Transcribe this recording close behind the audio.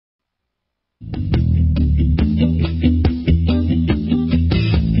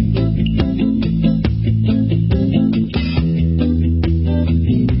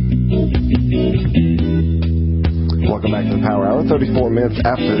24 minutes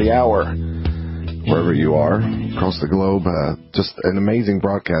after the hour, wherever you are across the globe. Just an amazing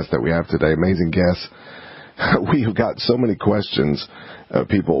broadcast that we have today. Amazing guests. We've got so many questions of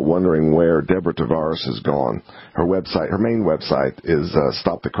people wondering where Deborah Tavares has gone. Her website, her main website is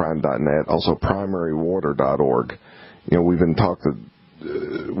stopthecrime.net, also primarywater.org. You know, we've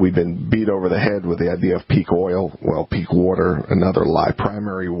been beat over the head with the idea of peak oil. Well, peak water, another lie.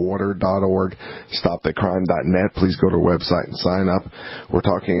 Primarywater.org, stopthecrime.net. Please go to her website and sign up. We're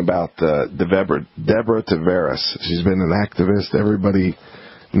talking about Deborah Tavares. She's been an activist. Everybody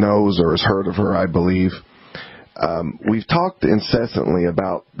knows or has heard of her, I believe. We've talked incessantly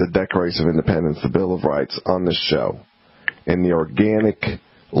about the Declaration of Independence, the Bill of Rights, on this show, and the organic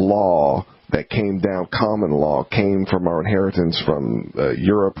law that came down, common law, came from our inheritance from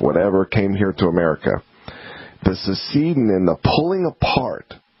Europe, whatever, came here to America. The seceding and the pulling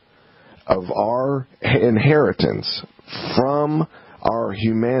apart of our inheritance from our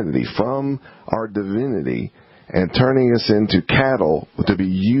humanity, from our divinity, and turning us into cattle to be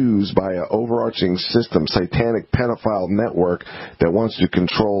used by an overarching system, satanic pedophile network that wants to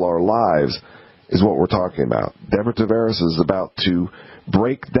control our lives, is what we're talking about. Deborah Tavares is about to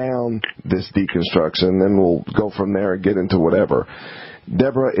break down this deconstruction, then we'll go from there and get into whatever.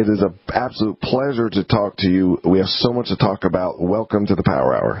 Deborah, it is an absolute pleasure to talk to you. We have so much to talk about. Welcome to the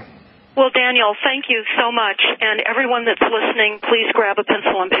Power Hour. Well, Daniel, thank you so much. And everyone that's listening, please grab a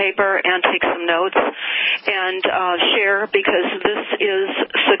pencil and paper and take some notes and share, because this is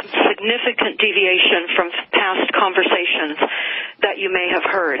significant deviation from past conversations that you may have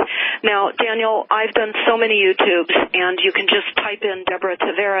heard. Now, Daniel, I've done so many YouTubes, and you can just type in Deborah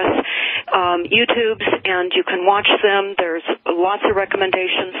Tavares YouTubes, and you can watch them. There's lots of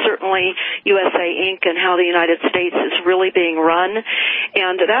recommendations, certainly USA Inc. and how the United States is really being run.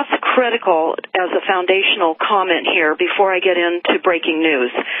 And that's critical as a foundational comment here before I get into breaking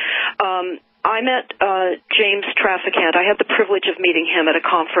news. I met James Traficant. I had the privilege of meeting him at a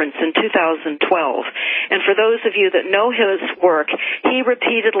conference in 2012. And for those of you that know his work, he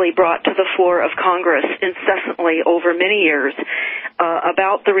repeatedly brought to the floor of Congress incessantly over many years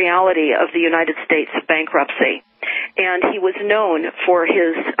about the reality of the United States bankruptcy. And he was known for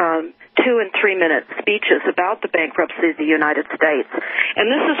his 2- and 3-minute speeches about the bankruptcy of the United States. And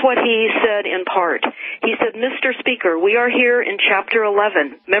this is what he said in part. He said, Mr. Speaker, we are here in Chapter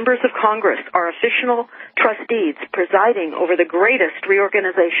 11. Members of Congress are official trustees presiding over the greatest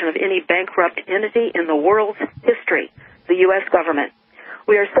reorganization of any bankrupt entity in the world's history, the U.S. government.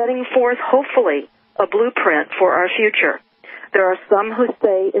 We are setting forth, hopefully, a blueprint for our future. There are some who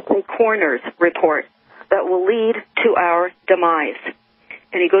say it's a coroner's report that will lead to our demise.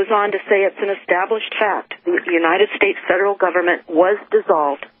 And he goes on to say it's an established fact. The United States federal government was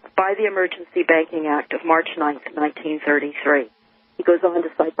dissolved by the Emergency Banking Act of March 9th, 1933. He goes on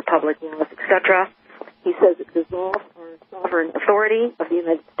to cite the public laws, etc. He says it dissolved our sovereign authority of the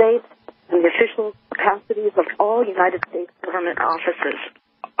United States and the official capacities of all United States government offices,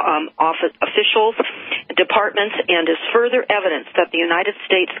 officials, departments, and is further evidence that the United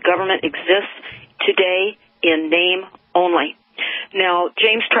States government exists today in name only. Now,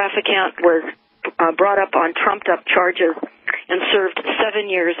 James Traficant was brought up on trumped-up charges and served 7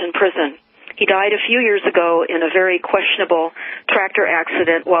 years in prison. He died a few years ago in a very questionable tractor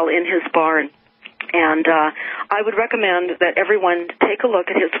accident while in his barn. And I would recommend that everyone take a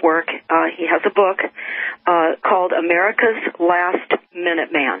look at his work. He has a book called America's Last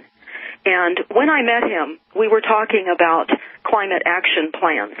Minuteman. And when I met him, we were talking about climate action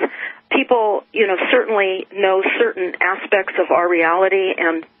plans. People, certainly know certain aspects of our reality,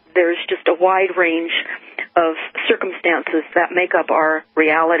 and there's just a wide range of circumstances that make up our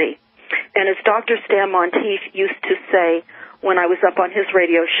reality. And as Dr. Stan Monteith used to say when I was up on his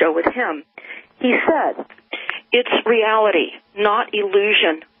radio show with him, he said, it's reality, not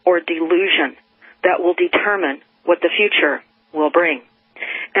illusion or delusion, that will determine what the future will bring.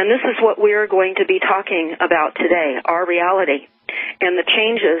 And this is what we're going to be talking about today, our reality, and the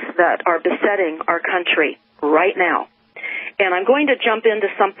changes that are besetting our country right now. And I'm going to jump into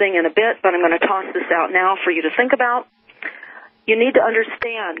something in a bit, but I'm going to toss this out now for you to think about. You need to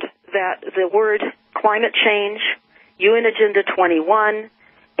understand that the word climate change, UN Agenda 21,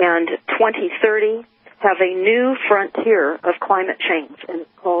 and 2030 have a new frontier of climate change, and it's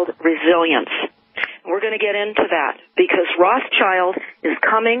called resilience. We're going to get into that because Rothschild is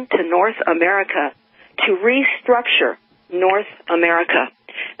coming to North America to restructure North America.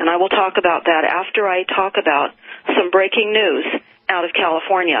 And I will talk about that after I talk about some breaking news out of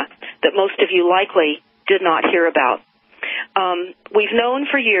California that most of you likely did not hear about. We've known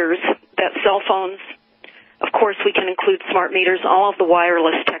for years that cell phones Of course, we can include smart meters. All of the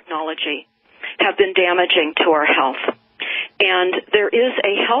wireless technology have been damaging to our health. And there is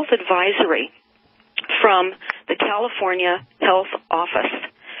a health advisory from the California Health Office,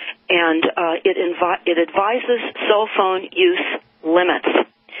 and it advises cell phone use limits.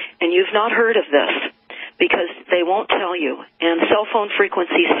 And you've not heard of this because they won't tell you. And cell phone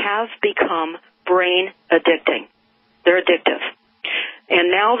frequencies have become brain addicting. They're addictive. And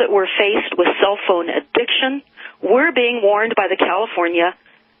now that we're faced with cell phone addiction, we're being warned by the California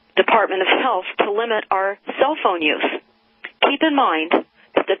Department of Health to limit our cell phone use. Keep in mind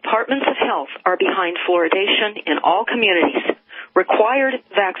that the departments of health are behind fluoridation in all communities, required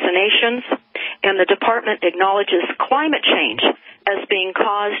vaccinations, and the department acknowledges climate change as being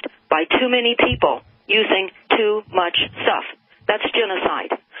caused by too many people using too much stuff. That's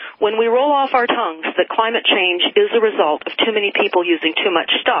genocide. When we roll off our tongues that climate change is a result of too many people using too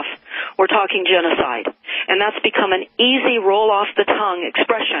much stuff, we're talking genocide. And that's become an easy roll-off-the-tongue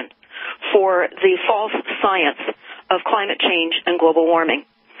expression for the false science of climate change and global warming.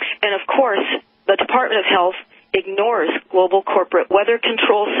 And, of course, the Department of Health ignores global corporate weather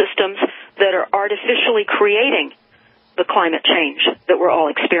control systems that are artificially creating the climate change that we're all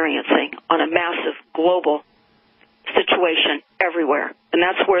experiencing on a massive global situation everywhere. And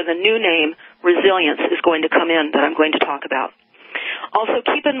that's where the new name, resilience, is going to come in that I'm going to talk about. Also,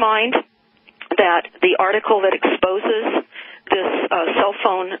 keep in mind that the article that exposes this cell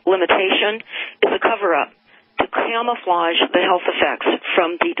phone limitation is a cover-up to camouflage the health effects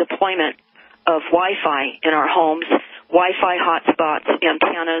from the deployment of Wi-Fi in our homes, Wi-Fi hotspots,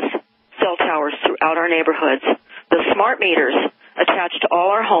 antennas, cell towers throughout our neighborhoods, the smart meters attached to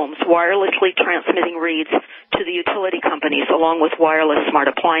all our homes, wirelessly transmitting reads to the utility companies, along with wireless smart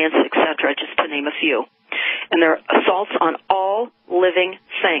appliances, etc., just to name a few. And there are assaults on all living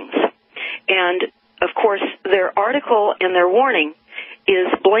things. And, of course, their article and their warning is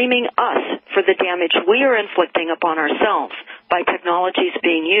blaming us for the damage we are inflicting upon ourselves by technologies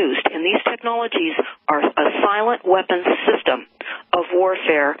being used. And these technologies are a silent weapons system of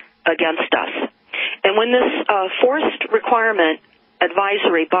warfare against us. And when this forced requirement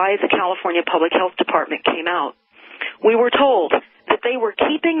advisory by the California Public Health Department came out, we were told that they were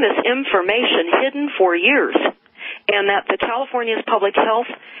keeping this information hidden for years and that the California's Public Health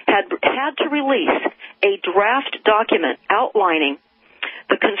had to release a draft document outlining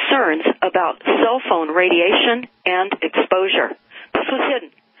the concerns about cell phone radiation and exposure. This was hidden.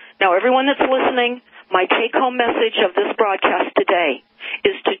 Now, everyone that's listening, my take-home message of this broadcast today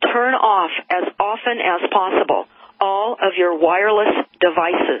is to turn off as often as possible all of your wireless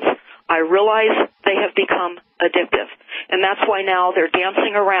devices. I realize they have become addictive, and that's why now they're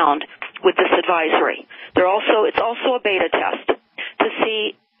dancing around with this advisory. It's also a beta test to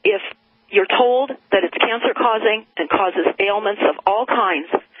see if you're told that it's cancer-causing and causes ailments of all kinds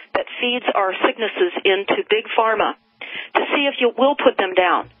that feeds our sicknesses into big pharma, to see if you will put them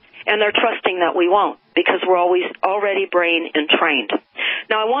down. And they're trusting that we won't because we're already brain entrained.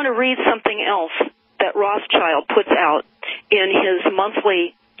 Now, I want to read something else that Rothschild puts out in his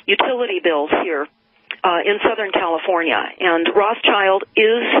monthly utility bills here in Southern California. And Rothschild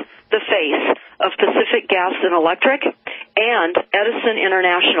is the face of Pacific Gas and Electric and Edison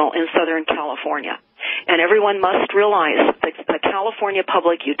International in Southern California. And everyone must realize that the California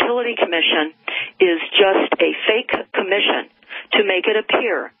Public Utility Commission is just a fake commission to make it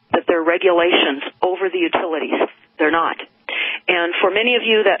appear that they're regulations over the utilities. They're not. And for many of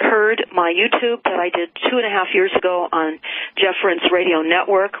you that heard my YouTube that I did 2.5 years ago on Jeff Rent's radio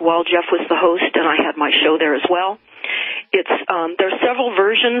network while Jeff was the host and I had my show there as well, there's several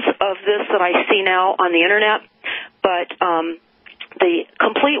versions of this that I see now on the Internet, but the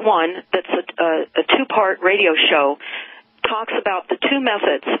complete one that's a two-part radio show talks about the two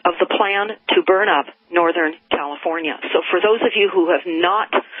methods of the plan to burn up Northern California. So for those of you who have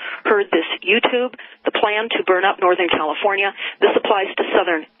not heard this YouTube, the plan to burn up Northern California, this applies to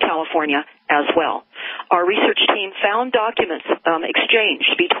Southern California as well. Our research team found documents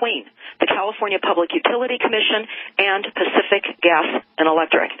exchanged between the California Public Utility Commission and Pacific Gas and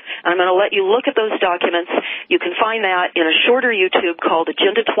Electric. And I'm going to let you look at those documents. You can find that in a shorter YouTube called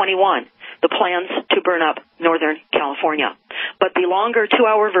Agenda 21, the plans to burn up Northern California. But the longer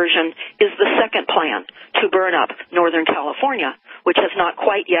 2-hour version is the second plan to burn up Northern California, which has not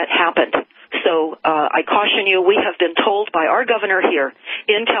quite yet happened. So I caution you, we have been told by our governor here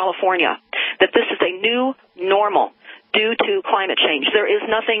in California that this is a new normal due to climate change. There is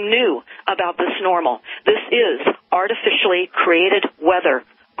nothing new about this normal. This is artificially created weather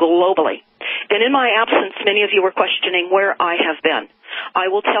globally. And in my absence, many of you were questioning where I have been. I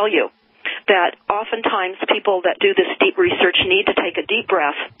will tell you that oftentimes people that do this deep research need to take a deep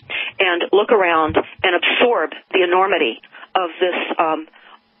breath and look around and absorb the enormity of this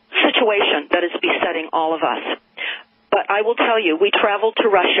situation that is besetting all of us. But I will tell you, we traveled to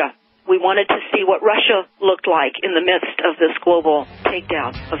Russia. We wanted to see what Russia looked like in the midst of this global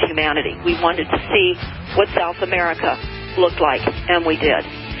takedown of humanity. We wanted to see what South America looked like, and we did.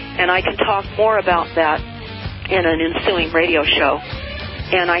 And I can talk more about that in an ensuing radio show.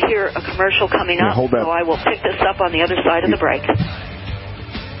 And I hear a commercial coming up, so I will pick this up on the other side of the break.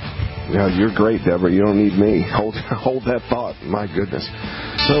 Yeah, you're great, Deborah. You don't need me. Hold that thought. My goodness.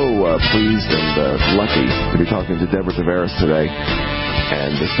 So pleased and lucky to be talking to Deborah Tavares today.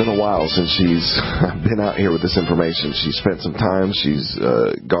 And it's been a while since she's been out here with this information. She spent some time. She's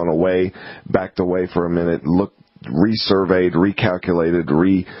gone away, backed away for a minute, looked, resurveyed, recalculated,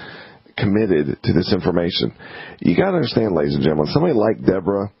 recommitted to this information. You got to understand, ladies and gentlemen, somebody like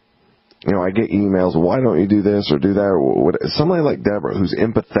Deborah, you know, I get emails, why don't you do this or do that? Or somebody like Deborah who's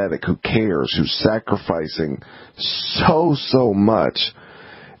empathetic, who cares, who's sacrificing so much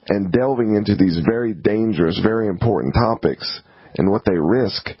and delving into these very dangerous, very important topics and what they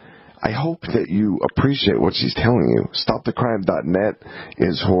risk. I hope that you appreciate what she's telling you. StopTheCrime.net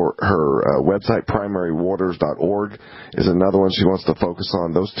is her website. PrimaryWaters.org is another one she wants to focus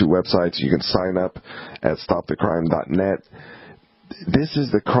on. Those two websites, you can sign up at StopTheCrime.net. This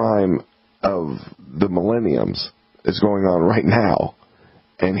is the crime of the millenniums that's going on right now.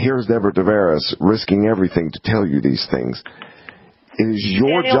 And here's Deborah Tavares risking everything to tell you these things. It is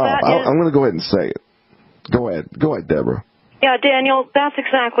your job. I'm going to go ahead and say it. Go ahead, Deborah. Yeah, Daniel, that's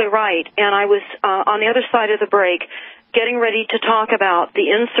exactly right. And I was on the other side of the break getting ready to talk about the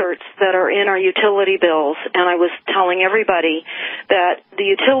inserts that are in our utility bills, and I was telling everybody that the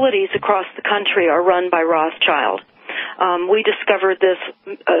utilities across the country are run by Rothschild. We discovered this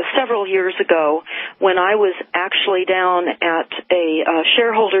several years ago when I was actually down at a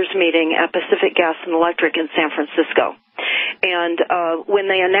shareholders meeting at Pacific Gas and Electric in San Francisco. And when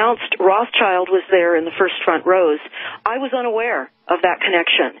they announced Rothschild was there in the first front rows, I was unaware of that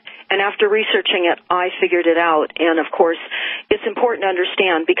connection. And after researching it, I figured it out. And, of course, it's important to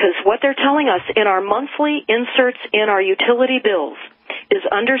understand because what they're telling us in our monthly inserts in our utility bills is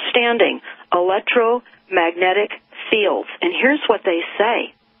understanding electromagnetic fields. And here's what they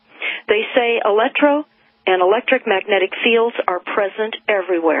say. They say electro and electric magnetic fields are present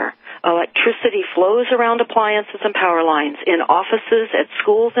everywhere. Electricity flows around appliances and power lines in offices, at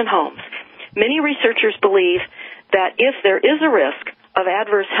schools, and homes. Many researchers believe that if there is a risk of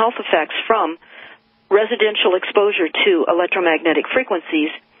adverse health effects from residential exposure to electromagnetic frequencies,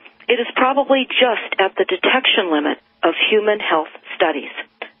 it is probably just at the detection limit of human health studies.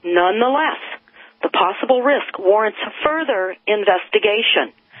 Nonetheless, the possible risk warrants further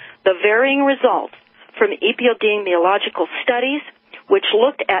investigation. The varying results from epidemiological studies, which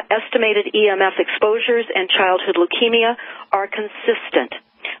looked at estimated EMF exposures and childhood leukemia, are consistent.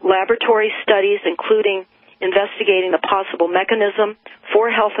 Laboratory studies, including investigating the possible mechanism for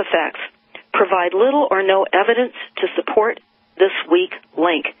health effects, provide little or no evidence to support this weak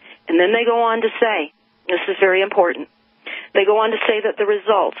link. And then they go on to say, this is very important, they go on to say that the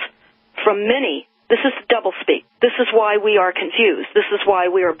results from many, this is doublespeak. This is why we are confused. This is why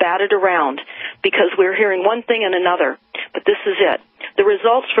we are batted around, because we're hearing one thing and another. But this is it. The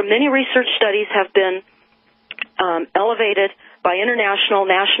results from many research studies have been elevated by international,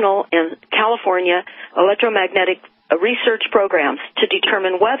 national, and California electromagnetic research programs to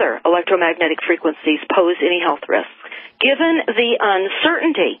determine whether electromagnetic frequencies pose any health risks. Given the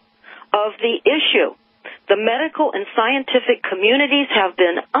uncertainty of the issue, the medical and scientific communities have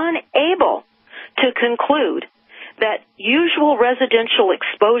been unable to conclude that usual residential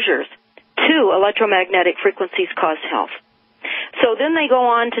exposures to electromagnetic frequencies cause health. So then they go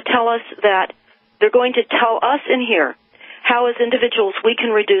on to tell us that they're going to tell us in here how as individuals we can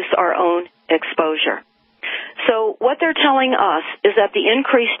reduce our own exposure. So what they're telling us is that the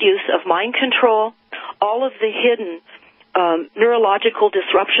increased use of mind control, all of the hidden neurological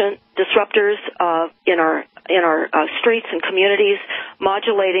disruptors in our streets and communities,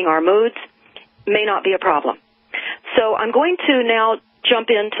 modulating our moods, may not be a problem. So I'm going to now jump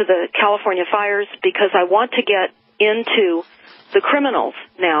into the California fires because I want to get into the criminals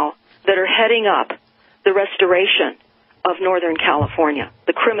now that are heading up the restoration of Northern California.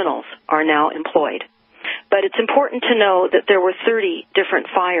 The criminals are now employed. But it's important to know that there were 30 different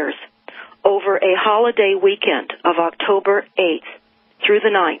fires over a holiday weekend of October 8th through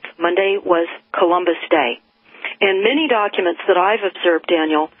the 9th. Monday was Columbus Day. And many documents that I've observed,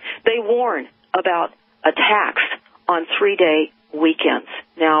 Daniel, they warn about attacks on 3-day weekends.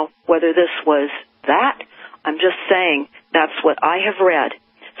 Now, whether this was that, I'm just saying that's what I have read.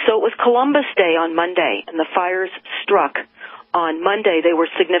 So it was Columbus Day on Monday, and the fires struck. On Monday, they were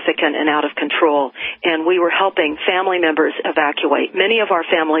significant and out of control, and we were helping family members evacuate. Many of our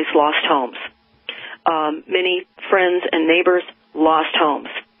families lost homes. Many friends and neighbors lost homes.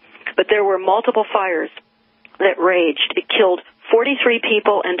 But there were multiple fires that raged. It killed 43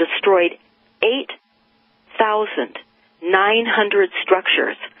 people and destroyed 8,900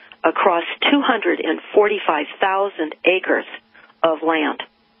 structures across 245,000 acres of land.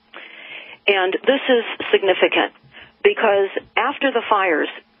 And this is significant because after the fires,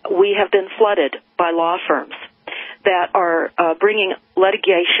 we have been flooded by law firms that are bringing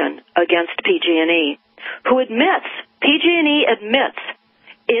litigation against pg&e, who pg&e admits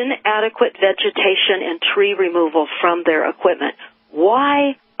inadequate vegetation and tree removal from their equipment.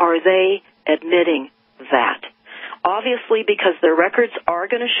 Why are they admitting that? Obviously, because their records are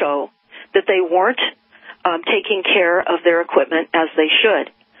going to show that they weren't taking care of their equipment as they should.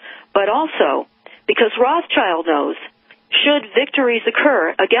 But also, because Rothschild knows, should victories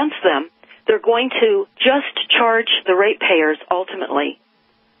occur against them, they're going to just charge the ratepayers ultimately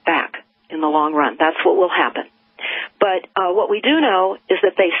back in the long run. That's what will happen. But what we do know is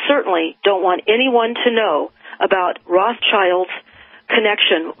that they certainly don't want anyone to know about Rothschild's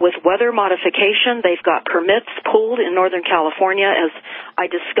connection with weather modification. They've got permits pooled in Northern California, as I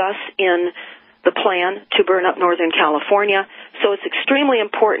discuss in the plan to burn up Northern California. So it's extremely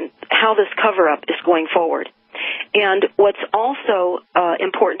important how this cover-up is going forward. And what's also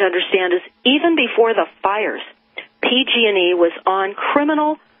important to understand is even before the fires, PG&E was on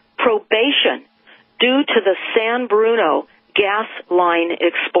criminal probation due to the San Bruno gas line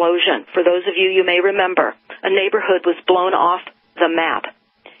explosion. For those of you may remember, a neighborhood was blown off the map,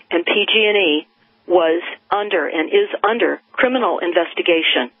 and PG&E was under and is under criminal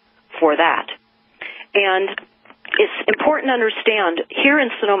investigation for that. And it's important to understand, here in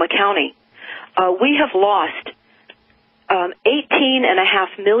Sonoma County, we have lost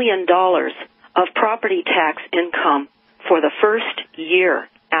 $18.5 million of property tax income for the first year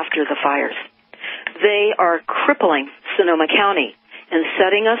after the fires. They are crippling Sonoma County and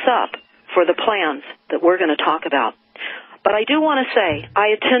setting us up for the plans that we're going to talk about. But I do want to say I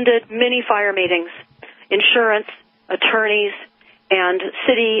attended many fire meetings, insurance, attorneys, and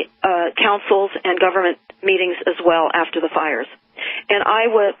city councils and government meetings as well after the fires. And I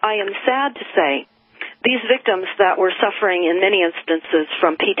am sad to say these victims that were suffering in many instances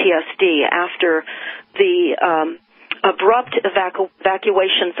from PTSD after the abrupt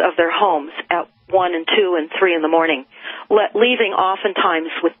evacuations of their homes at 1 and 2 and 3 in the morning, leaving oftentimes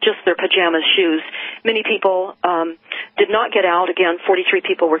with just their pajamas, shoes. Many people did not get out. Again, 43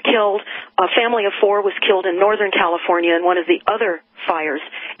 people were killed. A family of 4 was killed in Northern California in one of the other fires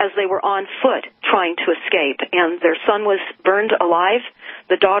as they were on foot trying to escape. And their son was burned alive.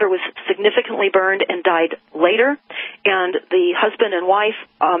 The daughter was significantly burned and died later. And the husband and wife,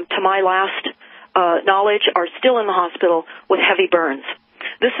 to my last knowledge, are still in the hospital with heavy burns.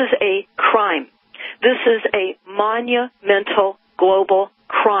 This is a crime. This is a monumental global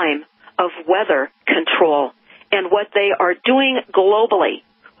crime of weather control and what they are doing globally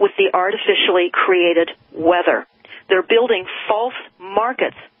with the artificially created weather. They're building false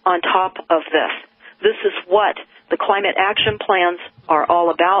markets on top of this. This is what the climate action plans are all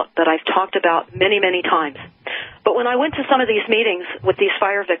about that I've talked about many, many times. But when I went to some of these meetings with these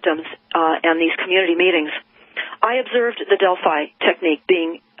fire victims and these community meetings, I observed the Delphi technique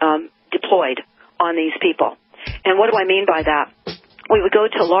being deployed on these people. And what do I mean by that? We would go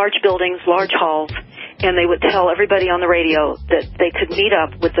to large buildings, large halls, and they would tell everybody on the radio that they could meet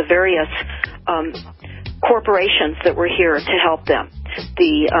up with the various corporations that were here to help them.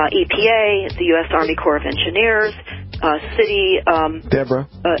 The EPA, the U.S. Army Corps of Engineers, city Deborah,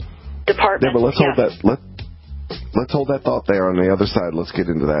 department. Deborah, let's hold that thought there. On the other side, let's get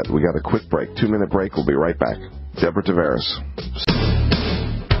into that. We got a quick break, 2-minute break. We'll be right back. Deborah Tavares.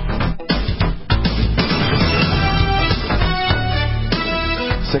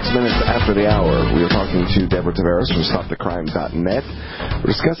 6 minutes after the hour, we are talking to Deborah Tavares from StopTheCrime.net.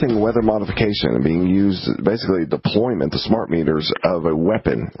 We're discussing weather modification and being used, basically deployment, the smart meters of a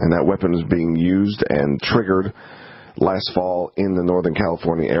weapon. And that weapon is being used and triggered last fall in the Northern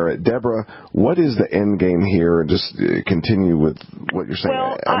California area. Deborah, what is the end game here? Just continue with what you're saying.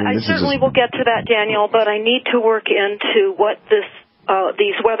 Well, I certainly will get to that, Daniel, but I need to work into what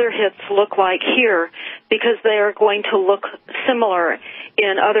these weather hits look like here, because they are going to look similar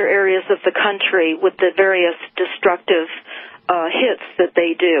in other areas of the country with the various destructive hits that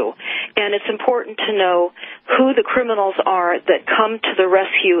they do. And it's important to know who the criminals are that come to the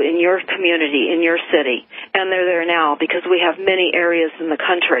rescue in your community, in your city. And they're there now because we have many areas in the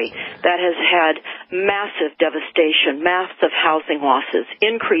country that has had massive devastation, massive housing losses,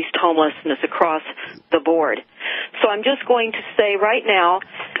 increased homelessness across the board. So I'm just going to say right now,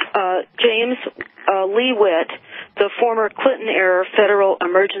 James Lee Witt, the former Clinton-era Federal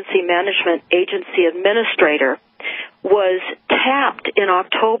Emergency Management Agency administrator, was tapped in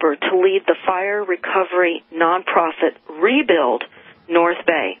October to lead the fire recovery nonprofit Rebuild North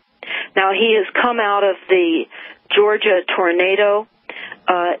Bay. Now, he has come out of the Georgia tornado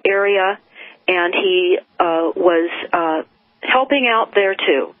area, and he was helping out there,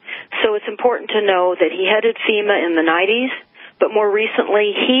 too. So it's important to know that he headed FEMA in the 90s, but more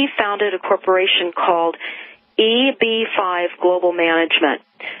recently he founded a corporation called EB5 Global Management.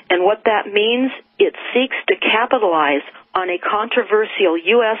 And what that means, it seeks to capitalize on a controversial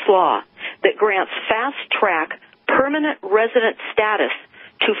U.S. law that grants fast-track permanent resident status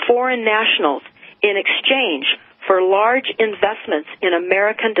to foreign nationals in exchange for large investments in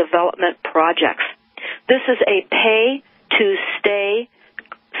American development projects. This is a pay-to-stay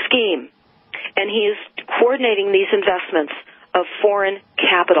scheme, and he is coordinating these investments of foreign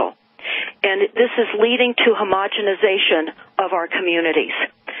capital. And this is leading to homogenization of our communities.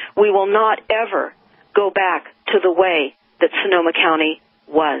 We will not ever go back to the way that Sonoma County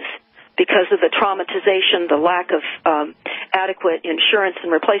was because of the traumatization, the lack of adequate insurance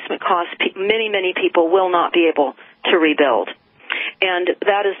and replacement costs. Many, many people will not be able to rebuild. And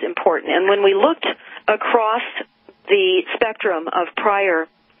that is important. And when we looked across the spectrum of prior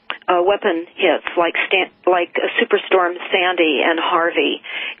weapon hits like Superstorm Sandy and Harvey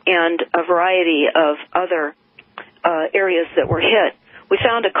and a variety of other areas that were hit, we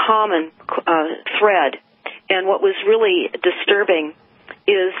found a common thread. And what was really disturbing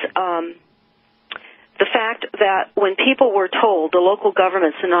is the fact that when people were told, the local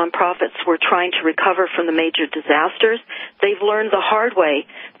governments and nonprofits were trying to recover from the major disasters, they've learned the hard way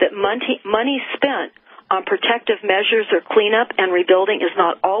that money spent on protective measures or cleanup and rebuilding is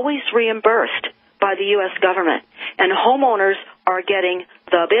not always reimbursed by the U.S. government, and homeowners are getting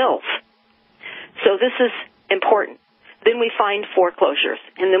the bills. So this is important. Then we find foreclosures,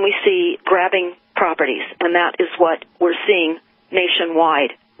 and then we see grabbing properties, and that is what we're seeing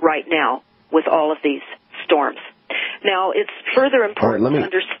nationwide right now with all of these storms. Now, it's further important to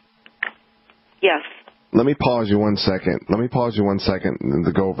understand. Yes. Let me pause you 1 second.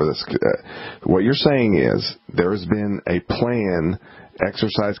 To go over this. What you're saying is there has been a plan,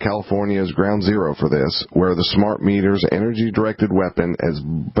 Exercise California is ground zero for this, where the smart meters, energy-directed weapon has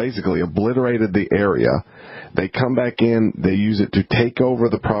basically obliterated the area. They come back in, they use it to take over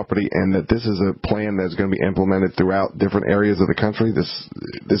the property, and that this is a plan that's going to be implemented throughout different areas of the country? This is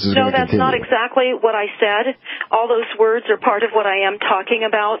going to continue? No, that's not exactly what I said. All those words are part of what I am talking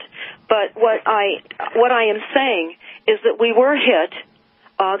about. But what I am saying is that we were hit.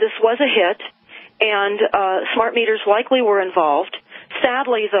 This was a hit, and smart meters likely were involved.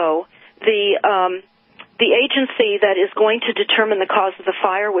 Sadly, though, the agency that is going to determine the cause of the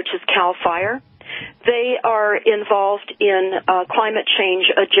fire, which is CAL FIRE, they are involved in climate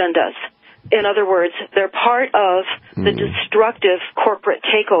change agendas. In other words, they're part of the destructive corporate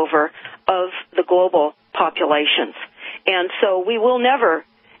takeover of the global populations. And so we will never,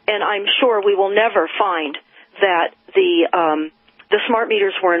 and I'm sure we will never find that the smart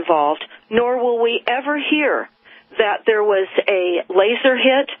meters were involved, nor will we ever hear that there was a laser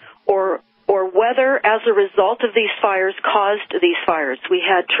hit or weather as a result of these fires caused these fires. We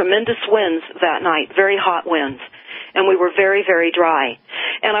had tremendous winds that night, very hot winds, and we were very, very dry.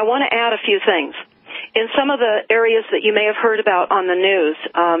 And I want to add a few things. In some of the areas that you may have heard about on the news,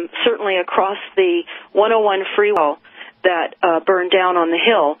 certainly across the 101 freeway that burned down on the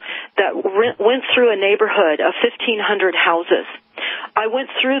hill, that went through a neighborhood of 1,500 houses. I went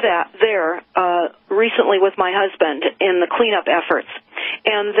through that there recently with my husband in the cleanup efforts,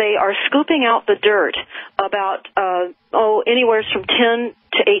 and they are scooping out the dirt about anywhere from 10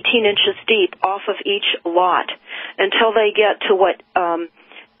 to 18 inches deep off of each lot until they get to what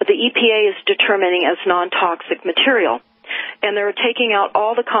the EPA is determining as non-toxic material. And they're taking out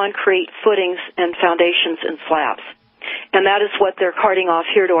all the concrete footings and foundations and slabs. And that is what they're carting off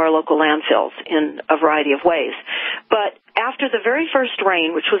here to our local landfills in a variety of ways. But after the very first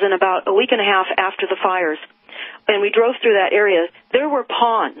rain, which was in about a week and a half after the fires, and we drove through that area, there were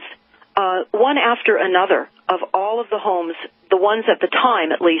ponds, one after another, of all of the homes, the ones at the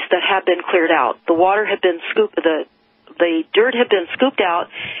time at least, that had been cleared out. The water had been scooped, the the dirt had been scooped out,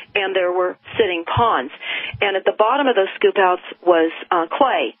 and there were sitting ponds. And at the bottom of those scoop outs was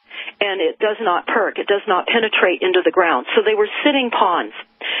clay, and it does not perk. It does not penetrate into the ground. So they were sitting ponds.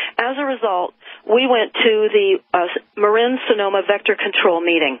 As a result, we went to the Marin-Sonoma Vector Control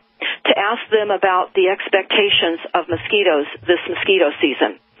meeting to ask them about the expectations of mosquitoes this mosquito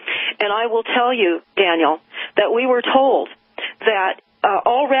season. And I will tell you, Daniel, that we were told that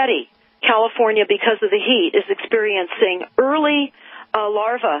already California, because of the heat, is experiencing early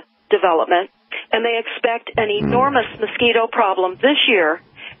larva development, and they expect an enormous mosquito problem this year,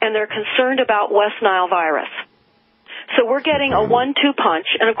 and they're concerned about West Nile virus. So we're getting a 1-2 punch,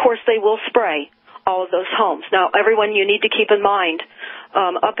 and of course they will spray all of those homes. Now, everyone, you need to keep in mind,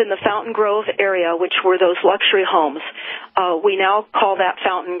 up in the Fountain Grove area, which were those luxury homes, we now call that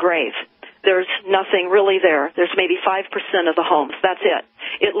Fountain Grave. There's nothing really there. There's maybe 5% of the homes. That's it.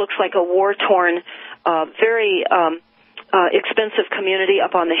 It looks like a war-torn, very expensive community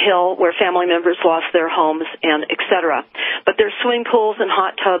up on the hill where family members lost their homes and et cetera. But there's swimming pools and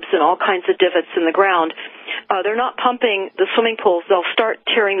hot tubs and all kinds of divots in the ground. They're not pumping the swimming pools. They'll start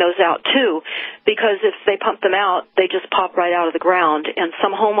tearing those out, too, because if they pump them out, they just pop right out of the ground. And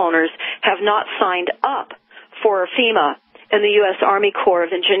some homeowners have not signed up for FEMA and the U.S. Army Corps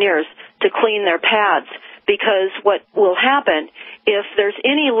of Engineers to clean their pads, because what will happen if there's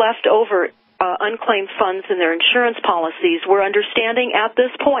any leftover unclaimed funds in their insurance policies, we're understanding at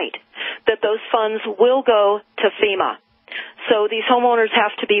this point that those funds will go to FEMA. So these homeowners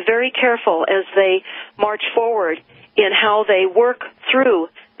have to be very careful as they march forward in how they work through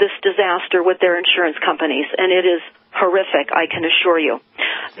this disaster with their insurance companies, and it is horrific, I can assure you.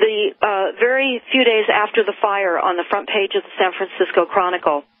 The very few days after the fire, on the front page of the San Francisco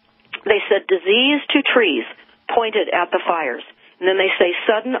Chronicle, they said disease to trees pointed at the fires. And then they say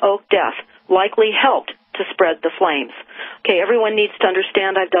sudden oak death likely helped to spread the flames. Okay, everyone needs to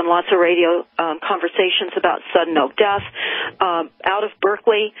understand I've done lots of radio conversations about sudden oak death. Out of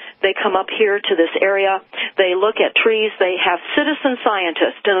Berkeley, they come up here to this area. They look at trees. They have citizen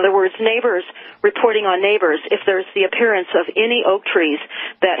scientists, in other words, neighbors reporting on neighbors if there's the appearance of any oak trees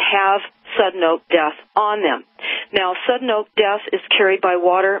that have sudden oak death on them. Now, sudden oak death is carried by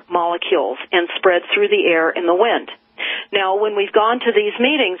water molecules and spread through the air and the wind. Now, when we've gone to these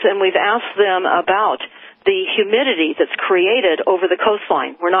meetings and we've asked them about the humidity that's created over the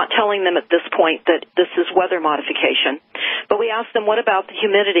coastline, we're not telling them at this point that this is weather modification, but we asked them, what about the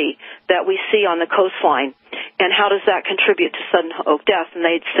humidity that we see on the coastline, and how does that contribute to sudden oak death? And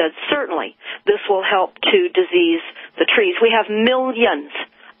they said, certainly, this will help to disease the trees. We have millions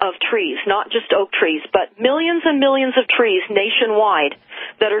of trees, not just oak trees, but millions and millions of trees nationwide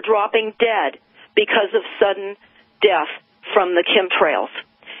that are dropping dead because of sudden death from the chemtrails.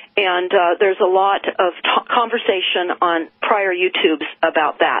 And there's a lot of conversation on prior YouTubes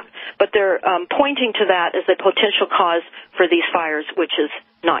about that. But they're pointing to that as a potential cause for these fires, which is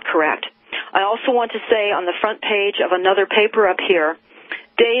not correct. I also want to say on the front page of another paper up here,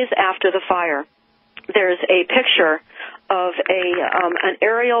 days after the fire, there's a picture of an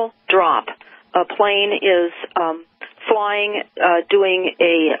aerial drop. A plane is flying, doing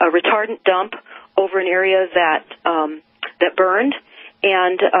a retardant dump over an area that burned,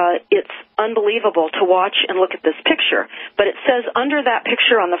 and it's unbelievable to watch and look at this picture. But it says under that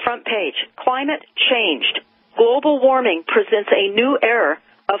picture on the front page, climate changed. Global warming presents a new era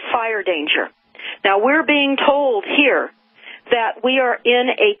of fire danger. Now, we're being told here that we are in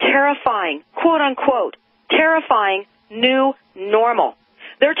a terrifying, quote-unquote, terrifying new normal.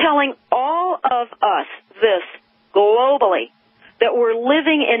 They're telling all of us this globally, that we're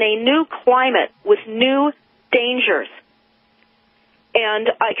living in a new climate with new dangers. And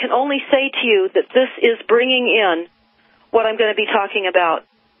I can only say to you that this is bringing in what I'm going to be talking about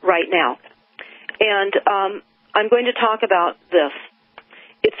right now. And I'm going to talk about this.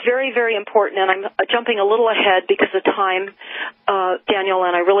 It's very, very important, and I'm jumping a little ahead because of time, Daniel,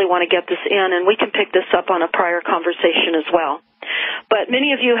 and I really want to get this in, and we can pick this up on a prior conversation as well. But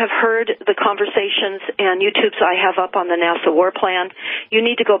many of you have heard the conversations and YouTubes I have up on the NASA War Plan. You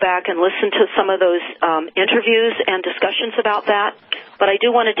need to go back and listen to some of those interviews and discussions about that. But I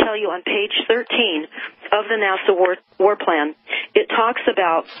do want to tell you on page 13 of the NASA War Plan, it talks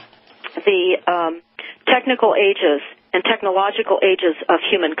about the technical ages and technological ages of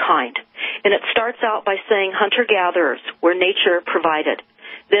humankind. And it starts out by saying hunter-gatherers, where nature provided.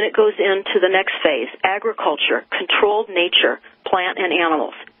 Then it goes into the next phase, agriculture, controlled nature, plant and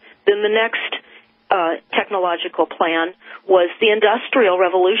animals. Then the next technological plan was the Industrial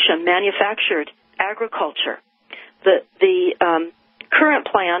Revolution, manufactured agriculture. The current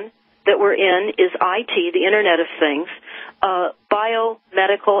plan that we're in is IT, the Internet of Things,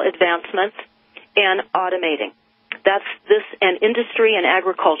 biomedical advancements, and automating. That's this, and industry and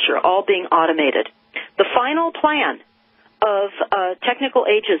agriculture all being automated. The final plan of technical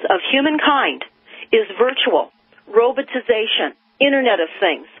ages of humankind is virtual, robotization, Internet of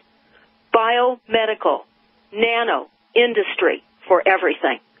Things, biomedical, nano, industry for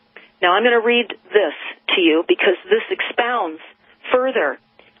everything. Now, I'm going to read this to you because this expounds further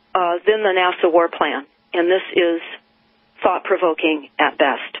than the NASA war plan, and this is thought-provoking at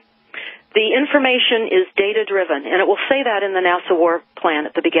best. The information is data-driven, and it will say that in the NASA war plan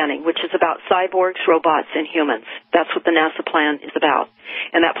at the beginning, which is about cyborgs, robots, and humans. That's what the NASA plan is about.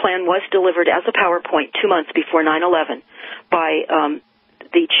 And that plan was delivered as a PowerPoint 2 months before 9/11 by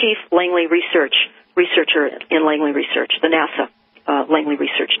the chief Langley researcher in Langley Research, the NASA Langley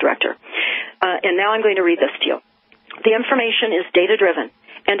Research Director. And now I'm going to read this to you. The information is data-driven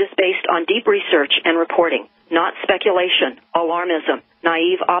and is based on deep research and reporting, not speculation, alarmism,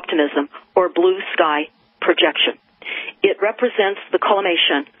 naive optimism, or blue sky projection. It represents the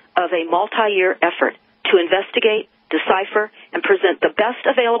culmination of a multi-year effort to investigate, decipher, and present the best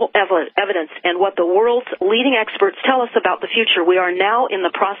available evidence and what the world's leading experts tell us about the future we are now in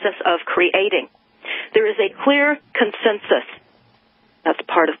the process of creating. There is a clear consensus. That's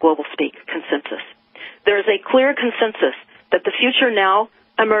part of global speak, consensus. There is a clear consensus that the future now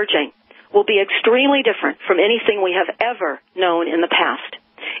emerging will be extremely different from anything we have ever known in the past.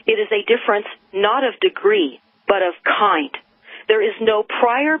 It is a difference not of degree, but of kind. There is no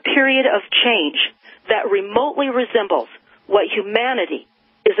prior period of change that remotely resembles what humanity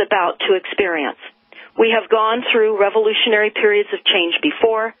is about to experience. We have gone through revolutionary periods of change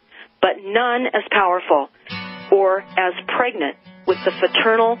before, but none as powerful or as pregnant with the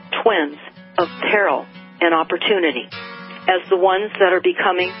fraternal twins of peril and opportunity as the ones that are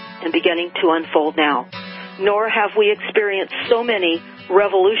becoming and beginning to unfold now. Nor have we experienced so many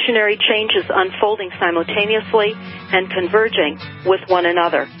revolutionary changes unfolding simultaneously and converging with one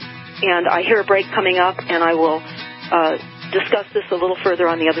another. And I hear a break coming up, and I will discuss this a little further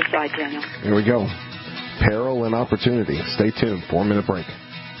on the other side, Daniel. Here we go. Peril and opportunity. Stay tuned. 4-minute break.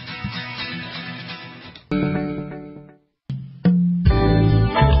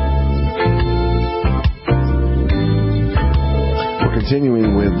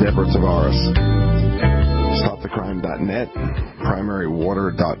 Continuing with Deborah Tavares, StopTheCrime.net,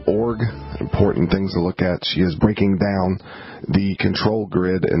 PrimaryWater.org, important things to look at. She is breaking down the control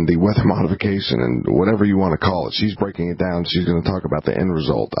grid and the weather modification and whatever you want to call it. She's breaking it down. She's going to talk about the end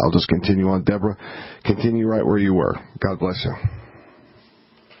result. I'll just continue on. Deborah, continue right where you were. God bless you.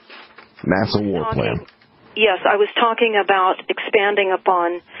 NASA war plan. Yes, I was talking about expanding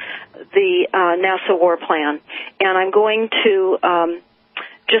upon the NASA war plan, and I'm going to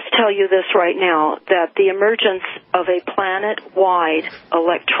just tell you this right now, that the emergence of a planet-wide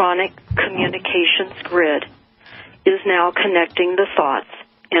electronic communications grid is now connecting the thoughts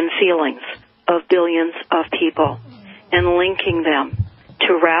and feelings of billions of people and linking them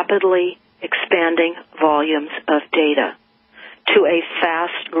to rapidly expanding volumes of data, to a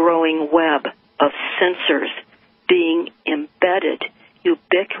fast-growing web of sensors being embedded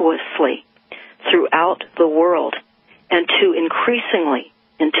ubiquitously throughout the world, and to increasingly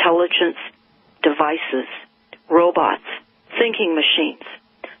intelligence devices, robots, thinking machines,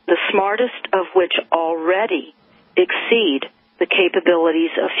 the smartest of which already exceed the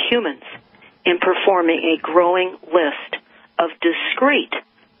capabilities of humans in performing a growing list of discrete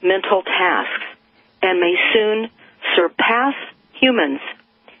mental tasks and may soon surpass humans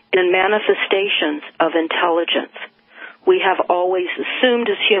in manifestations of intelligence. We have always assumed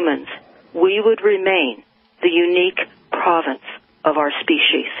as humans we would remain the unique province of our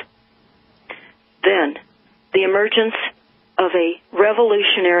species. Then, the emergence of a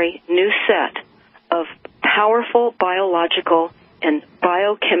revolutionary new set of powerful biological and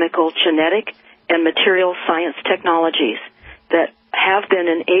biochemical, genetic, and material science technologies that have been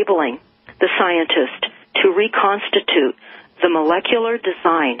enabling the scientist to reconstitute the molecular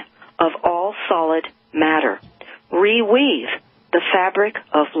design of all solid matter, reweave the fabric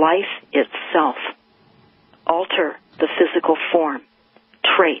of life itself, alter the physical form,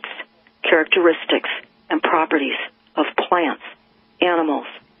 traits, characteristics, and properties of plants, animals,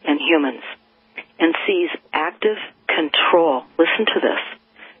 and humans, and seize active control, listen to this,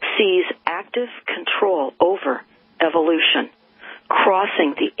 seize active control over evolution,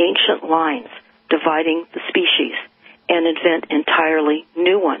 crossing the ancient lines dividing the species, and invent entirely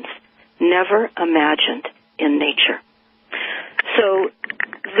new ones, never imagined in nature. So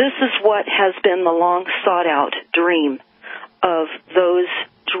this is what has been the long sought-out dream of those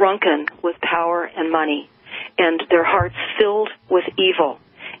drunken with power and money, and their hearts filled with evil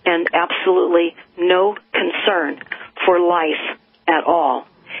and absolutely no concern for life at all.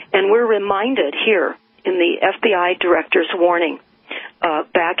 And we're reminded here in the FBI director's warning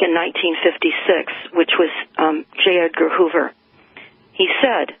back in 1956, which was J. Edgar Hoover. He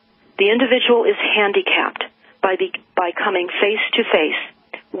said, the individual is handicapped by coming face to face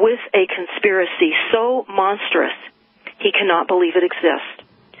with a conspiracy so monstrous he cannot believe it exists.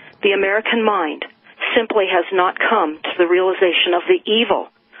 The American mind simply has not come to the realization of the evil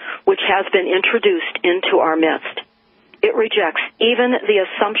which has been introduced into our midst. It rejects even the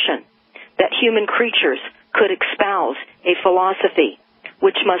assumption that human creatures could espouse a philosophy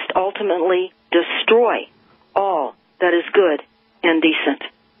which must ultimately destroy all that is good and decent.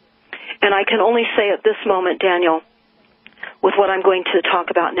 And I can only say at this moment, Daniel, with what I'm going to talk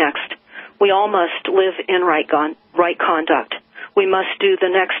about next, we all must live in right conduct. We must do the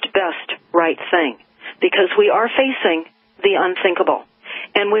next best right thing, because we are facing the unthinkable,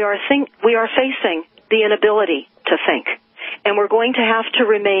 and we are facing the inability to think. And we're going to have to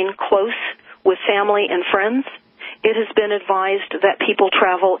remain close with family and friends. It has been advised that people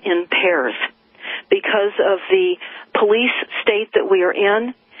travel in pairs because of the police state that we are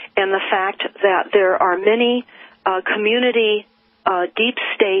in and the fact that there are many community deep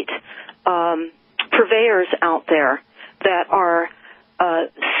state purveyors out there that are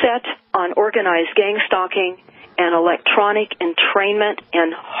set on organized gang stalking and electronic entrainment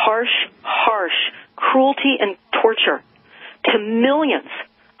and harsh cruelty and torture to millions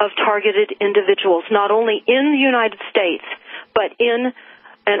of targeted individuals, not only in the United States, but in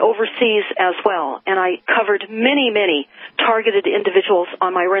and overseas as well. And I covered many targeted individuals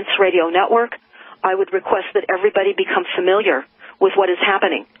on my Rinse Radio network. I would request that everybody become familiar with what is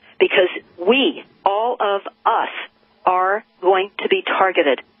happening, because we, all of us, are going to be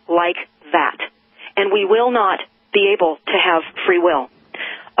targeted like that. And we will not be able to have free will.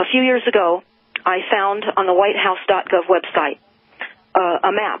 A few years ago, I found on the whitehouse.gov website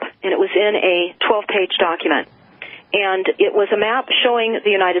a map, and it was in a 12-page document. And it was a map showing the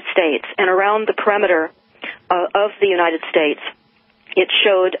United States, and around the perimeter of the United States, it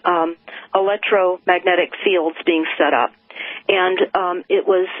showed electromagnetic fields being set up. And it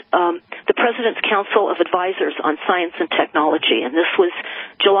was the President's Council of Advisors on Science and Technology, and this was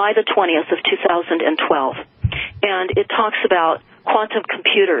July the 20th of 2012. And it talks about quantum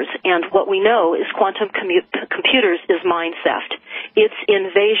computers, and what we know is quantum computers is mind theft. It's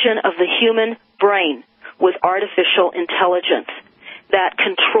invasion of the human brain with artificial intelligence that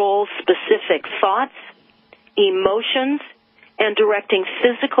controls specific thoughts, emotions, and directing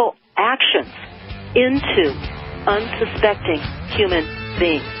physical actions into unsuspecting human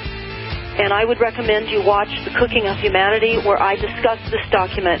beings. And I would recommend you watch The Cooking of Humanity, where I discuss this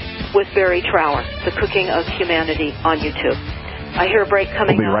document with Barry Trower, The Cooking of Humanity on YouTube. I hear a break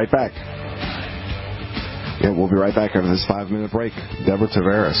coming up. We'll be right back. Yeah, we'll be right back after this 5-minute break. Deborah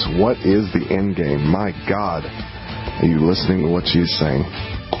Tavares, what is the end game? My God, are you listening to what she's saying?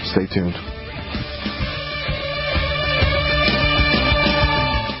 Stay tuned.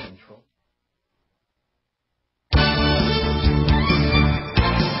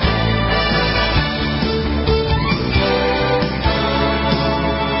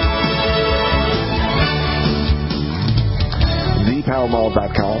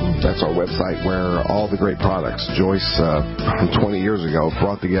 PowerMall.com. That's our website where all the great products Joyce 20 years ago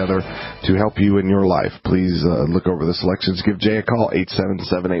brought together to help you in your life. Please look over the selections. Give Jay a call,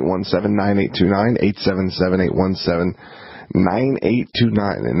 877-817-9829,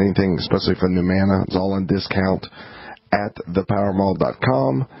 877-817-9829. And anything, especially for Numana, it's all on discount at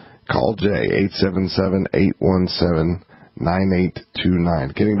thepowermall.com. Call Jay,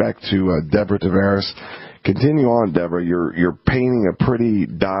 877-817-9829. Getting back to Deborah Tavares. Continue on, Deborah. You're painting a pretty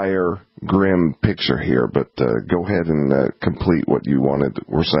dire, grim picture here, but go ahead and complete what you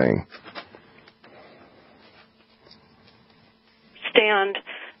were saying. Stan,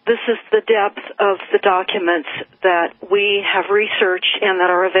 this is the depth of the documents that we have researched and that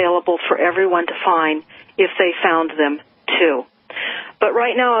are available for everyone to find if they found them too. But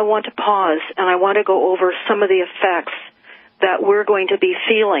right now I want to pause and I want to go over some of the effects that we're going to be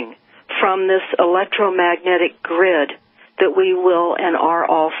feeling from this electromagnetic grid that we will and are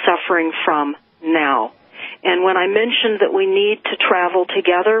all suffering from now. And when I mentioned that we need to travel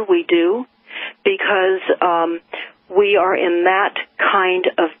together, we do, because we are in that kind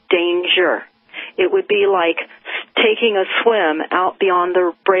of danger. It would be like taking a swim out beyond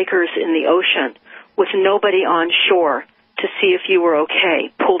the breakers in the ocean with nobody on shore to see if you were okay,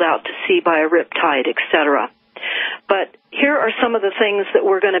 pulled out to sea by a riptide, etc. But here are some of the things that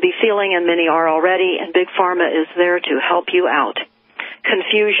we're going to be feeling, and many are already, and Big Pharma is there to help you out.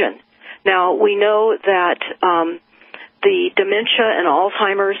 Confusion. Now, we know that the dementia and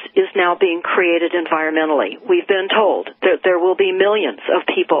Alzheimer's is now being created environmentally. We've been told that there will be millions of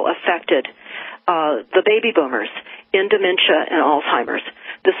people affected, the baby boomers, in dementia and Alzheimer's.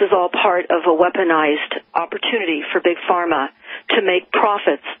 This is all part of a weaponized opportunity for Big Pharma to make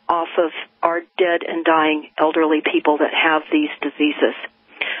profits off of our dead and dying elderly people that have these diseases.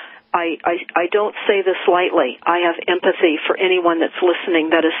 I don't say this lightly. I have empathy for anyone that's listening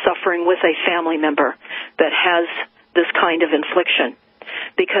that is suffering with a family member that has this kind of infliction,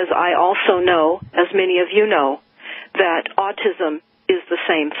 because I also know, as many of you know, that autism is the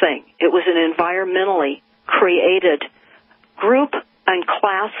same thing. It was an environmentally created group and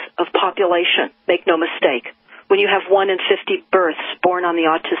class of population. Make no mistake. When you have 1 in 50 births born on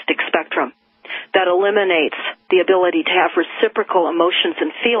the autistic spectrum, that eliminates the ability to have reciprocal emotions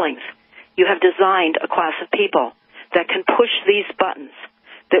and feelings. You have designed a class of people that can push these buttons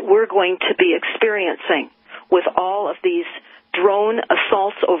that we're going to be experiencing with all of these drone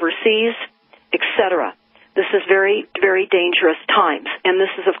assaults overseas, etc. This is very, very dangerous times. And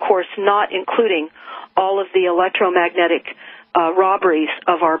this is, of course, not including all of the electromagnetic robberies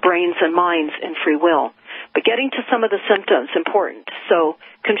of our brains and minds and free will. But getting to some of the symptoms, important. So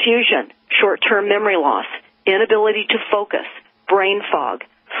confusion, short-term memory loss, inability to focus, brain fog,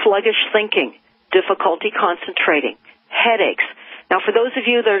 sluggish thinking, difficulty concentrating, headaches. Now, for those of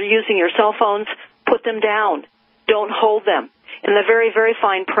you that are using your cell phones, put them down. Don't hold them. In the very, very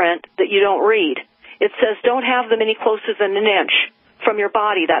fine print that you don't read, it says don't have them any closer than an inch from your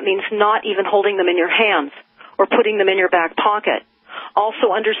body. That means not even holding them in your hands or putting them in your back pocket.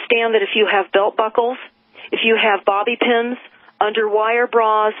 Also understand that if you have belt buckles, if you have bobby pins, underwire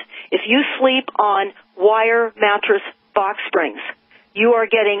bras, if you sleep on wire mattress box springs, you are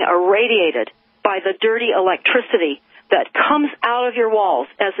getting irradiated by the dirty electricity that comes out of your walls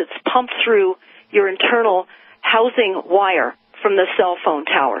as it's pumped through your internal housing wire from the cell phone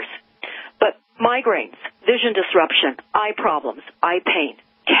towers. But migraines, vision disruption, eye problems, eye pain,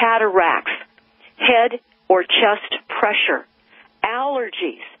 cataracts, head or chest pressure,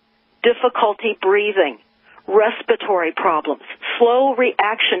 allergies, difficulty breathing, respiratory problems, slow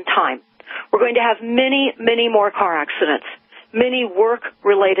reaction time. We're going to have many, many more car accidents, many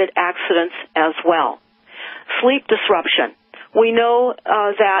work-related accidents as well. Sleep disruption. We know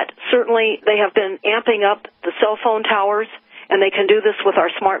that certainly they have been amping up the cell phone towers, and they can do this with our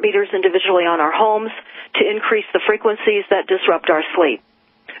smart meters individually on our homes to increase the frequencies that disrupt our sleep,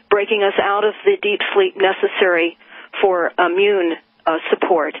 breaking us out of the deep sleep necessary for immune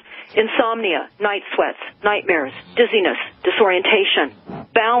support. Insomnia, night sweats, nightmares, dizziness, disorientation,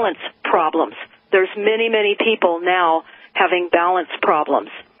 balance problems. There's many, many people now having balance problems.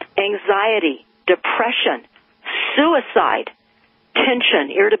 Anxiety, depression, suicide,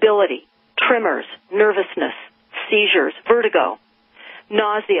 tension, irritability, tremors, nervousness, seizures, vertigo,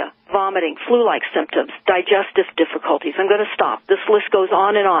 nausea, vomiting, flu-like symptoms, digestive difficulties. I'm going to stop. This list goes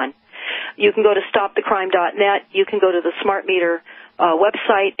on and on. You can go to stopthecrime.net. You can go to the Smart Meter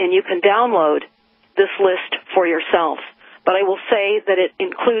website, and you can download this list for yourselves. But I will say that it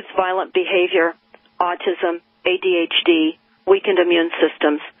includes violent behavior, autism, ADHD, weakened immune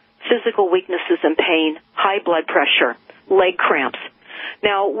systems, physical weaknesses and pain, high blood pressure, leg cramps.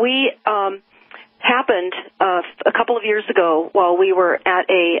 Now, we happened a couple of years ago while we were at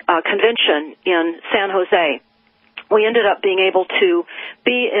a convention in San Jose. We ended up being able to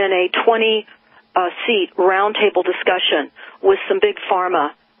be in a 20-seat roundtable discussion with some big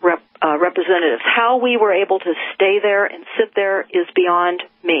pharma representatives. How we were able to stay there and sit there is beyond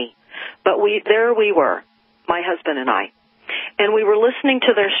me. But there we were, my husband and I. And we were listening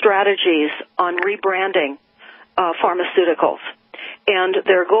to their strategies on rebranding pharmaceuticals. And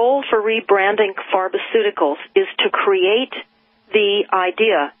their goal for rebranding pharmaceuticals is to create the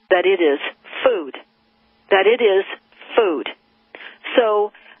idea that it is food. That it is food.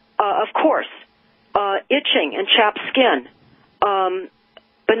 So, of course, itching and chapped skin,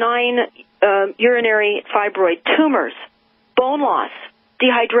 benign urinary fibroid tumors, bone loss,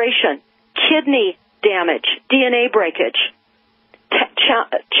 dehydration, kidney damage, DNA breakage,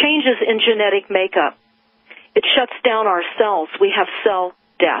 changes in genetic makeup. It shuts down our cells. We have cell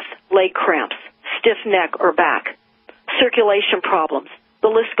death, leg cramps, stiff neck or back, circulation problems. The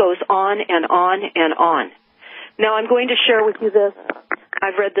list goes on and on and on. Now, I'm going to share with you this.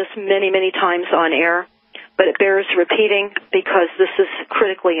 I've read this many, many times on air, but it bears repeating because this is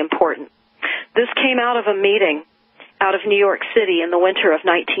critically important. This came out of a meeting out of New York City in the winter of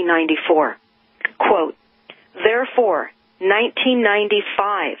 1994. Quote, Therefore,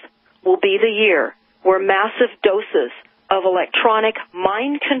 1995 will be the year where massive doses of electronic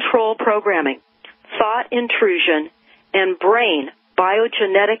mind control programming, thought intrusion, and brain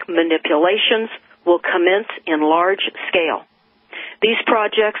biogenetic manipulations will commence in large scale. These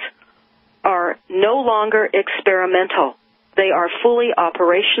projects are no longer experimental. They are fully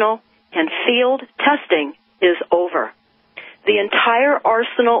operational, and field testing is over. The entire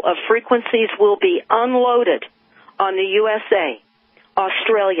arsenal of frequencies will be unloaded on the USA,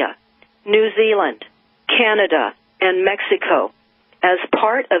 Australia, New Zealand, Canada, and Mexico as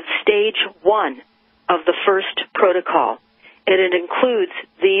part of Stage 1 of the first protocol. And it includes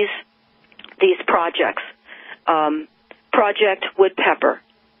these projects. Project Woodpecker,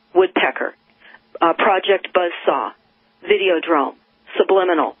 Project Buzzsaw, Videodrome,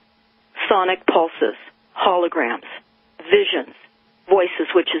 Subliminal, Sonic Pulses, Holograms, Visions, Voices,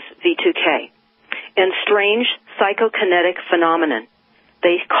 which is V2K, and Strange Psychokinetic Phenomenon.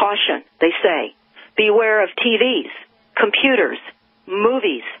 They caution, they say, beware of TVs, computers,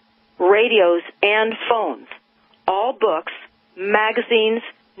 movies, radios, and phones. All books, magazines,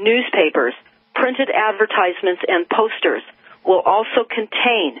 newspapers, printed advertisements, and posters will also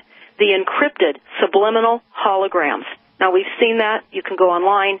contain the encrypted subliminal holograms. Now, we've seen that. You can go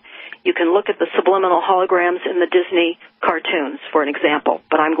online. You can look at the subliminal holograms in the Disney cartoons, for an example,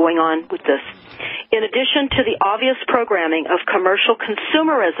 but I'm going on with this. In addition to the obvious programming of commercial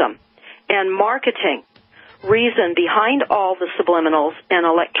consumerism and marketing, reason behind all the subliminals and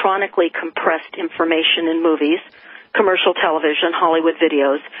electronically compressed information in movies, commercial television, Hollywood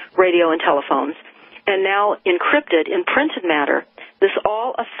videos, radio and telephones, and now encrypted in printed matter, this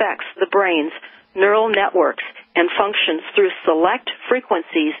all affects the brain's neural networks and functions through select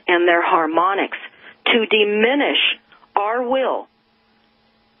frequencies and their harmonics to diminish our will,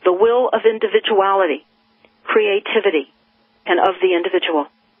 the will of individuality, creativity, and of the individual.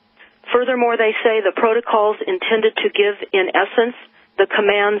 Furthermore, they say the protocols intended to give, in essence, the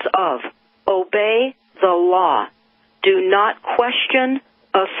commands of obey the law, do not question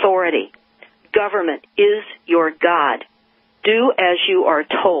authority. Government is your God. Do as you are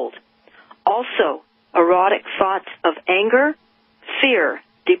told. Also, erotic thoughts of anger, fear,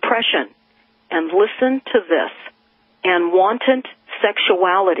 depression, and listen to this, and wanton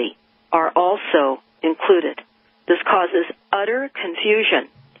sexuality are also included. This causes utter confusion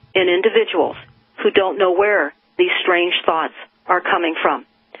in individuals who don't know where these strange thoughts are coming from.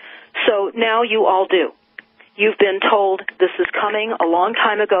 So now you all do. You've been told this is coming a long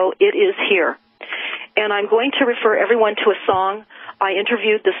time ago. It is here. And I'm going to refer everyone to a song. I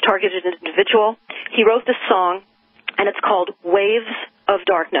interviewed this targeted individual. He wrote this song, and it's called Waves of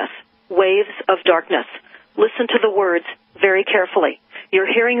Darkness. Waves of Darkness. Listen to the words very carefully.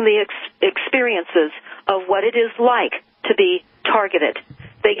 You're hearing the experiences of what it is like to be targeted.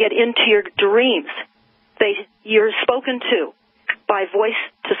 They get into your dreams. You're spoken to by voice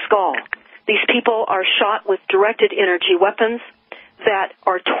to skull. These people are shot with directed energy weapons that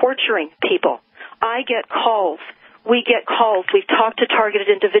are torturing people. I get calls. We get calls. We've talked to targeted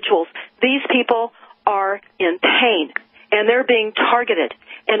individuals. These people are in pain, and they're being targeted.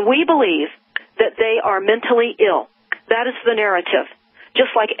 And we believe that they are mentally ill. That is the narrative.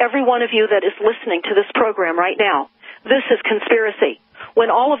 Just like every one of you that is listening to this program right now, this is conspiracy, when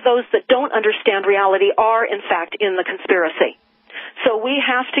all of those that don't understand reality are, in fact, in the conspiracy. So we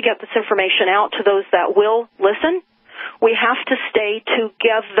have to get this information out to those that will listen. We have to stay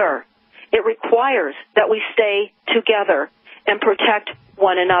together. It requires that we stay together and protect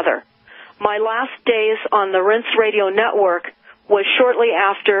one another. My last days on the Rinse Radio Network was shortly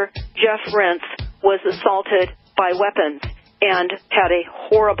after Jeff Rince was assaulted by weapons and had a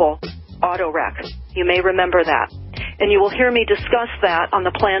horrible auto wreck. You may remember that. And you will hear me discuss that on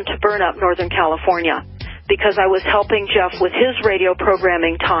the plan to burn up Northern California, because I was helping Jeff with his radio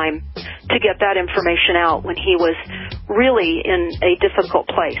programming time to get that information out when he was really in a difficult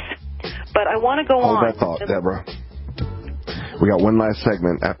place. But I want to go on. Hold that thought, Deborah. We got one last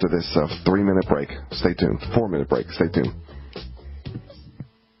segment after this 3-minute break. Stay tuned. 4-minute break. Stay tuned.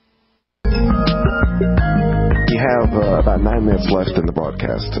 We have about 9 minutes left in the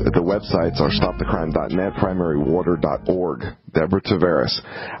broadcast. The websites are stopthecrime.net, primarywater.org. Deborah Tavares.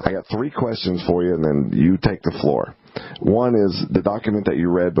 I got 3 questions for you, and then you take the floor. One is the document that you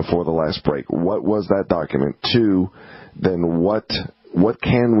read before the last break. What was that document? 2, then what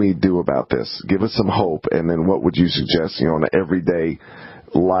can we do about this? Give us some hope, and then what would you suggest, in an everyday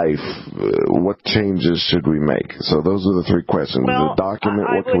life, what changes should we make? So those are the 3 questions. Well, the document,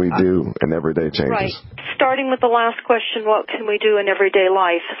 what can we do, and everyday changes. Right. starting with the last question, what can we do in everyday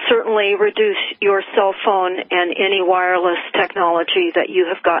life? Certainly reduce your cell phone and any wireless technology that you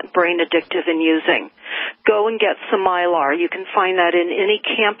have gotten brain addictive in using. Go and get some Mylar. You can find that in any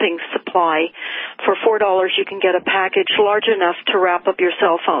camping supply. For $4, you can get a package large enough to wrap up your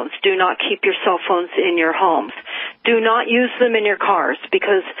cell phones. Do not keep your cell phones in your homes. Do not use them in your cars,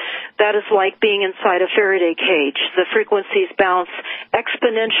 because that is like being inside a Faraday cage. The frequencies bounce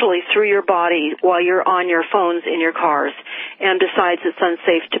exponentially through your body while you're on your phones in your cars. And besides, it's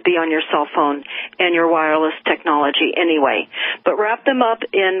unsafe to be on your cell phone and your wireless technology anyway. But wrap them up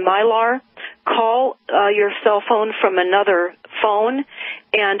in Mylar. Call your cell phone from another phone,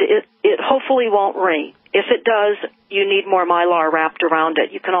 and it hopefully won't ring. If it does, you need more Mylar wrapped around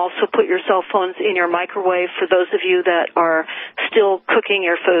it. You can also put your cell phones in your microwave for those of you that are still cooking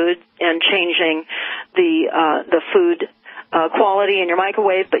your food and changing the food quality in your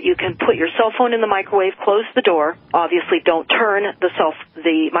microwave, but you can put your cell phone in the microwave, close the door. Obviously, don't turn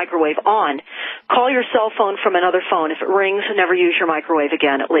the microwave on. Call your cell phone from another phone. If it rings, never use your microwave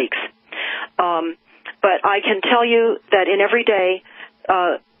again. It leaks. But I can tell you that in every day,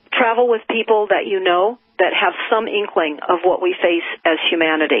 travel with people that you know that have some inkling of what we face as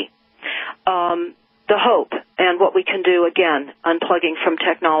humanity. The hope and what we can do, again, unplugging from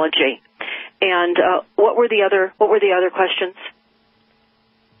technology. And what were the other questions?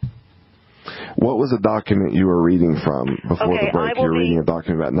 What was the document you were reading from before the break? You were reading a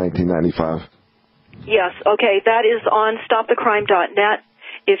document about 1995. Yes. Okay. That is on stopthecrime.net.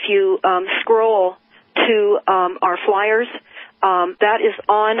 If you scroll to our flyers, that is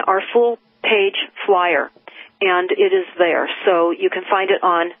on our full-page flyer, and it is there. So you can find it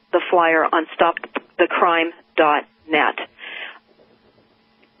on the flyer on stopthecrime.net.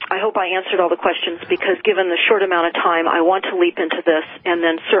 I hope I answered all the questions, because given the short amount of time, I want to leap into this and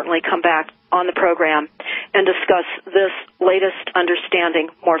then certainly come back on the program and discuss this latest understanding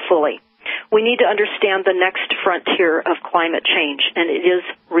more fully. We need to understand the next frontier of climate change, and it is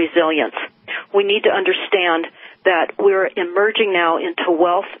resilience. We need to understand that we're emerging now into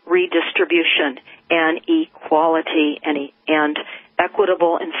wealth redistribution and equality and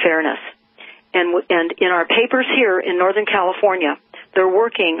equitable and fairness. And in our papers here in Northern California, they're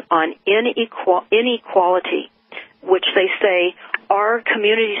working on inequality, which they say our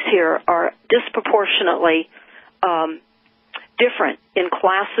communities here are disproportionately different in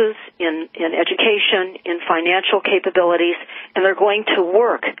classes, in education, in financial capabilities, and they're going to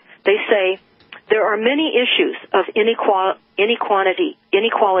work. They say there are many issues of inequality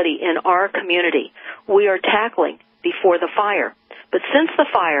in our community we are tackling before the fire. But since the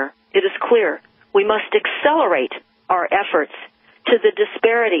fire, it is clear we must accelerate our efforts to the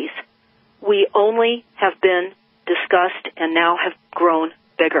disparities we only have been discussed and now have grown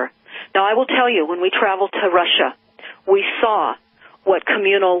bigger. Now, I will tell you, when we traveled to Russia, we saw what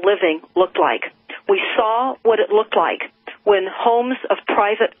communal living looked like. We saw what it looked like when homes of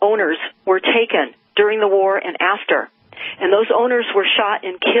private owners were taken during the war and after, and those owners were shot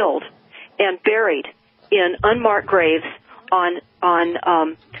and killed and buried in unmarked graves on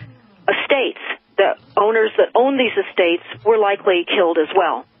estates. The owners that owned these estates were likely killed as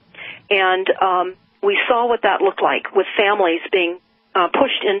well. And we saw what that looked like, with families being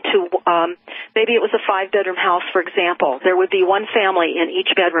pushed into, maybe it was a 5-bedroom house, for example. There would be one family in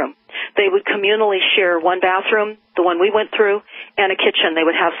each bedroom. They would communally share one bathroom, the one we went through, and a kitchen. They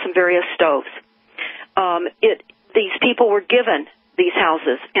would have some various stoves. These people were given these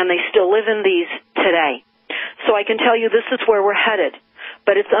houses, and they still live in these today. So I can tell you this is where we're headed.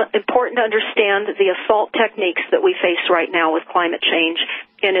 But it's important to understand the assault techniques that we face right now with climate change,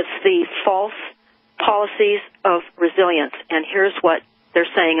 and it's the false policies of resilience. And here's what they're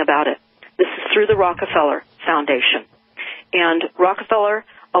saying about it. This is through the Rockefeller Foundation. And Rockefeller,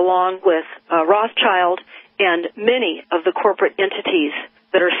 along with Rothschild and many of the corporate entities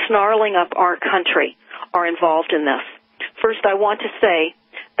that are snarling up our country, are involved in this. First, I want to say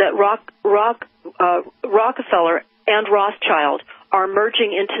that Rockefeller and Rothschild are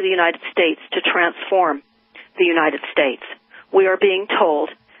merging into the United States to transform the United States. We are being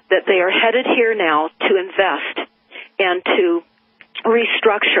told that they are headed here now to invest and to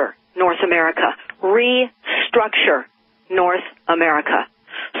restructure North America. Restructure North America.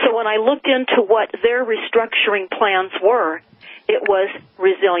 So when I looked into what their restructuring plans were, it was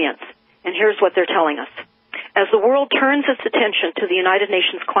resilience. And here's what they're telling us. As the world turns its attention to the United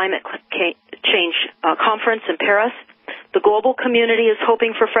Nations Climate Change Conference in Paris, the global community is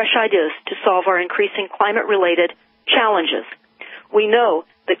hoping for fresh ideas to solve our increasing climate-related challenges. We know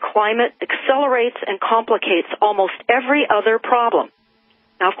that climate accelerates and complicates almost every other problem.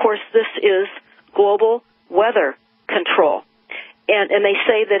 Now, of course, this is global weather control. And they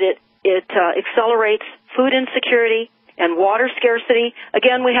say that it accelerates food insecurity and water scarcity.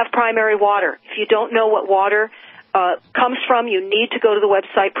 Again, we have primary water. If you don't know what water comes from, you need to go to the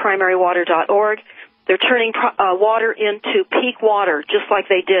website primarywater.org. They're turning water into peak water, just like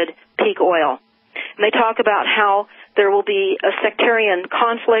they did peak oil. And they talk about how there will be sectarian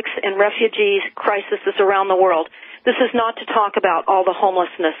conflicts and refugees crises around the world. This is not to talk about all the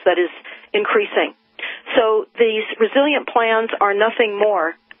homelessness that is increasing. So these resilient plans are nothing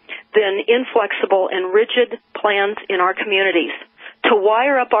more than inflexible and rigid plans in our communities to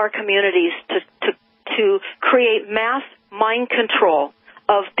wire up our communities to create mass mind control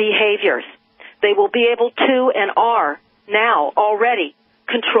of behaviors. They will be able to and are now already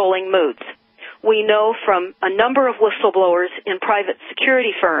controlling moods. We know from a number of whistleblowers in private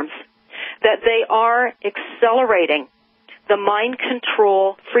security firms that they are accelerating the mind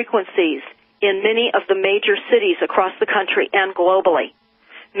control frequencies in many of the major cities across the country and globally.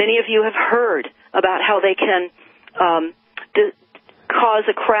 Many of you have heard about how they can cause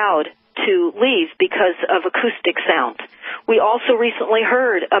a crowd to leave because of acoustic sound. We also recently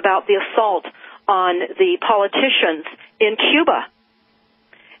heard about the assault on the politicians in Cuba.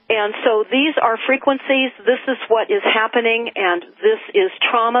 And so these are frequencies, this is what is happening, and this is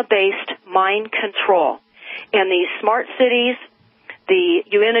trauma-based mind control. And these smart cities, the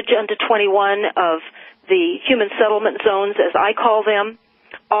UN Agenda 21 of the human settlement zones, as I call them,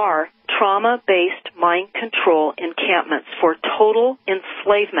 are trauma-based mind control encampments for total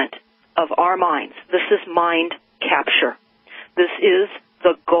enslavement of our minds. This is mind capture. This is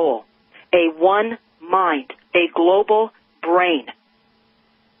the goal. A one mind, a global brain,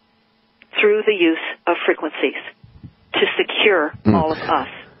 through the use of frequencies to secure all of us.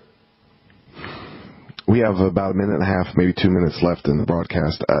 We have about a minute and a half, maybe 2 minutes left in the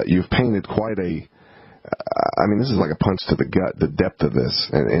broadcast. You've painted quite this is like a punch to the gut, the depth of this,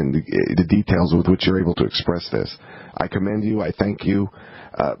 and the details with which you're able to express this. I commend you. I thank you.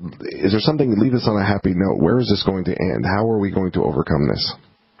 Is there something, leave us on a happy note. Where is this going to end? How are we going to overcome this?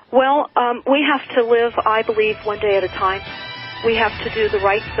 Well, we have to live, I believe, one day at a time. We have to do the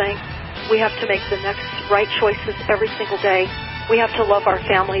right thing. We have to make the next right choices every single day. We have to love our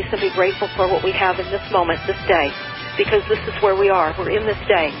families and be grateful for what we have in this moment, this day, because this is where we are. We're in this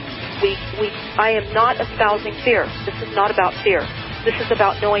day. I am not espousing fear. This is not about fear. This is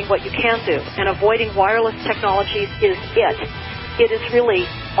about knowing what you can do, and avoiding wireless technologies is it. It is really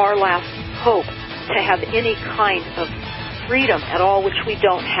our last hope to have any kind of freedom at all, which we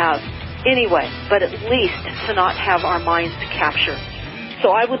don't have anyway, but at least to not have our minds captured. So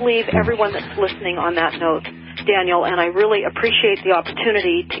I would leave everyone that's listening on that note, Daniel, and I really appreciate the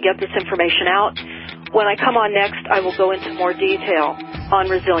opportunity to get this information out. When I come on next, I will go into more detail on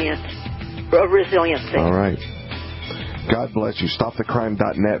resiliency. All right. God bless you.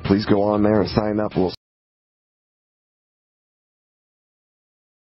 StopTheCrime.net. Please go on there and sign up. We'll